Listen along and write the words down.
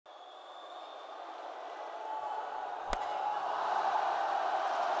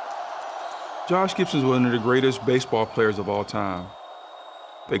Josh Gibson is one of the greatest baseball players of all time.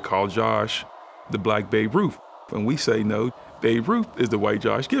 They call Josh the Black Babe Ruth, and we say no, Babe Ruth is the white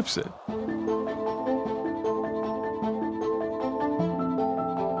Josh Gibson.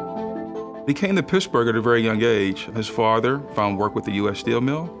 He came to Pittsburgh at a very young age. His father found work with the U.S. Steel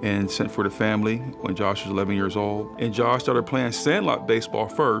Mill and sent for the family when Josh was 11 years old. And Josh started playing sandlot baseball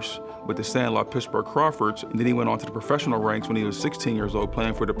first with the Sandlot Pittsburgh Crawfords, and then he went on to the professional ranks when he was 16 years old,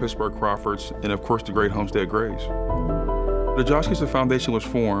 playing for the Pittsburgh Crawfords and, of course, the great Homestead Grays. The Josh Gibson Foundation was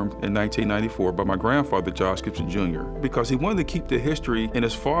formed in 1994 by my grandfather, Josh Gibson Jr., because he wanted to keep the history and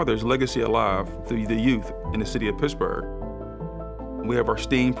his father's legacy alive through the youth in the city of Pittsburgh. We have our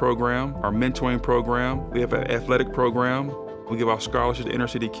STEAM program, our mentoring program, we have an athletic program, we give out scholarships to inner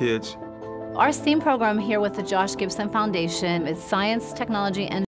city kids. Our STEAM program here with the Josh Gibson Foundation is science, technology, and